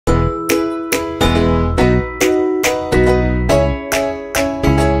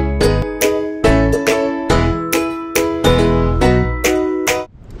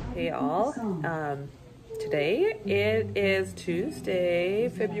It is Tuesday,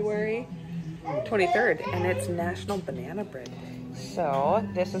 February 23rd, and it's National Banana Bread Day. So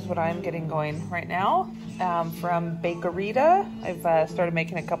this is what I'm getting going right now from Bakerita. I've started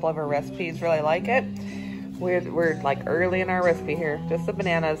making a couple of her recipes, really like it. We're like early in our recipe here, just the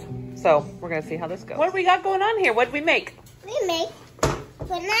bananas. So we're gonna see how this goes. What do we got going on here? What did we make? We make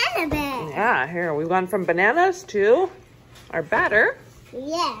banana bread. Yeah, here we've gone from bananas to our batter.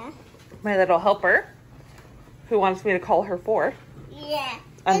 Yeah. My little helper, who wants me to call her 4. Yeah.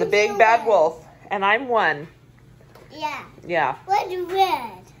 And the big bad wolf. And I'm 1. Yeah. Yeah. What's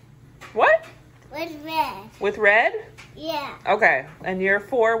red? What? What's red? With red? Yeah. Okay. And you're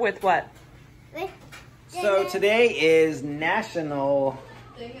 4 with what? So today is National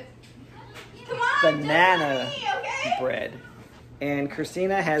Banana Bread. And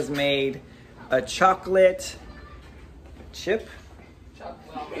Christina has made a chocolate chip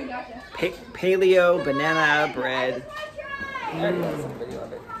paleo banana bread.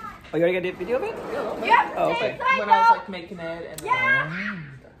 Oh, you already got a video of it? Yeah. Oh, okay. When I was like making it. And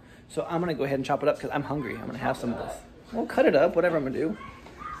So I'm gonna go ahead and chop it up because I'm hungry. I'm gonna have some of this. We'll cut it up, whatever I'm gonna do.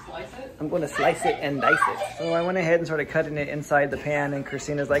 slice it. I'm going to slice it and dice it. So I went ahead and started cutting it inside the pan, and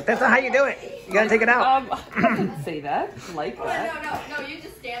Christina's like, that's not how you do it. You gotta take it out. I didn't say that. Like that. No, you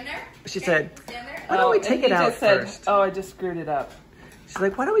just stand there. She said, Stand there. why don't we and take he it out just said, first? oh, I just screwed it up. She's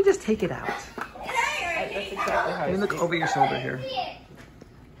like, why don't we just take it out? That's exactly how Let me I look speak. over your shoulder here.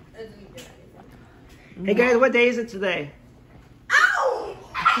 Hey guys, what day is it today? Ow!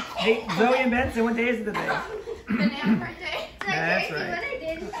 Hey, Zoe and Benson, what day is it today? Banana birthday. That's right.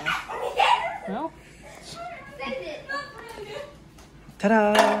 Well,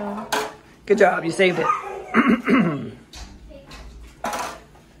 Ta-da! Good job, you saved it.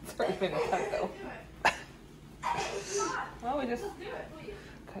 it's already been cut though. Well, we just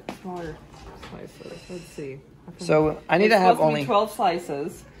cut smaller slices. Let's see. So I need It's to have supposed only... be 12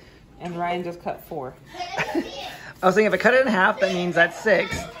 slices, and Ryan just cut 4. I was thinking if I cut it in half, that means that's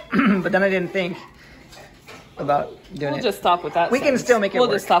 6. But then I didn't think about doing We'll it. just stop with that We can sentence. still make it We'll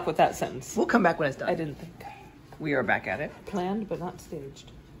work. just stop with that sentence. We'll come back when it's done. I didn't think. We are back at it. Planned, but not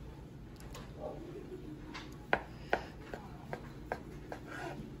staged.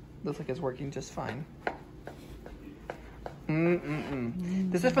 Looks like it's working just fine.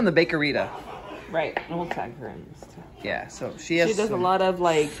 This is from the Bakerita. Right, and we'll tag her in this too. Yeah, so she has She does a some- lot of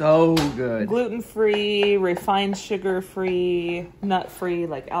like so good. gluten-free, refined sugar-free, nut-free,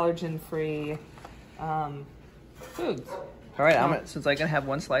 like allergen-free foods. All right, since I'm gonna have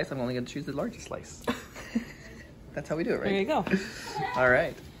one slice, I'm only gonna choose the largest slice. That's how we do it, right? There you go. All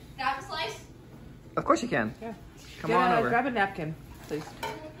right. Grab a slice. Of course you can. Yeah. Come on over. Grab a napkin, please.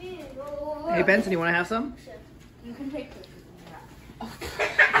 Hey Benson, you want to have some? You can take this.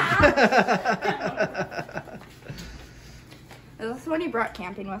 Is this the one you brought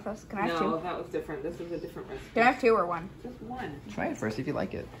camping with us? Can I have No, two? that was different. This is a different recipe. Can I have 2 or 1? Just 1. Try it first if you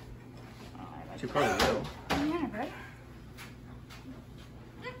like it. You probably will. Yeah, right?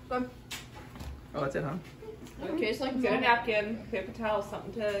 Good. Oh, that's it, huh? It tastes like Get a napkin, paper towel,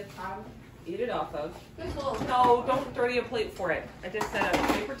 something to eat it off of. Good little. No, don't dirty a plate for it. I just said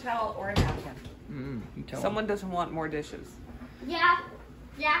a paper towel or a napkin. You tell Someone doesn't want more dishes. Yeah.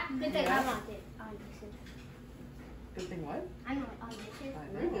 Yeah. Good thing I'm on it. Good thing what? I'm not on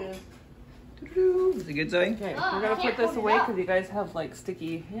it. Is it good, Zoe? Okay, Oh, we're gonna I put can't this hold it away up. because you guys have like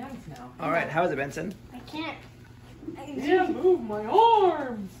sticky hands now. All right, how is it, Benson? I can't. Yeah, move my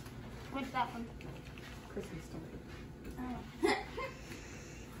arms. What's that one? Christmas story.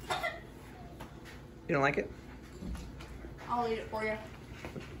 You don't like it? I'll eat it for you.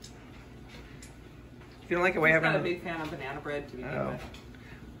 If you don't like it, why I'm not a haven't? big fan of banana bread to begin Oh. with.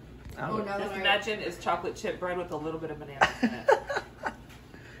 Oh, no, Just no. imagine it's chocolate chip bread with a little bit of bananas in it.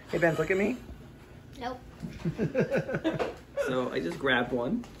 Hey, Benz, look at me. Nope. So I just grabbed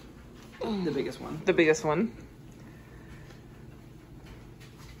one, the biggest one. The biggest one.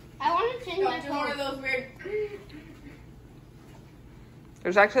 I want to change my Don't do more of phone. those weird.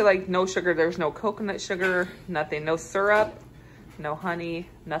 There's actually like no sugar. There's no coconut sugar, nothing. No syrup, no honey,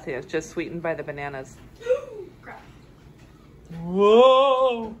 nothing. It's just sweetened by the bananas. Crap.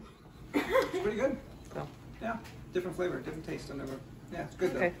 Whoa! It's pretty good. So. Yeah, different flavor, different taste. Yeah, it's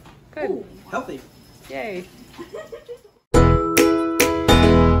good though. Okay, good. Healthy. Yay.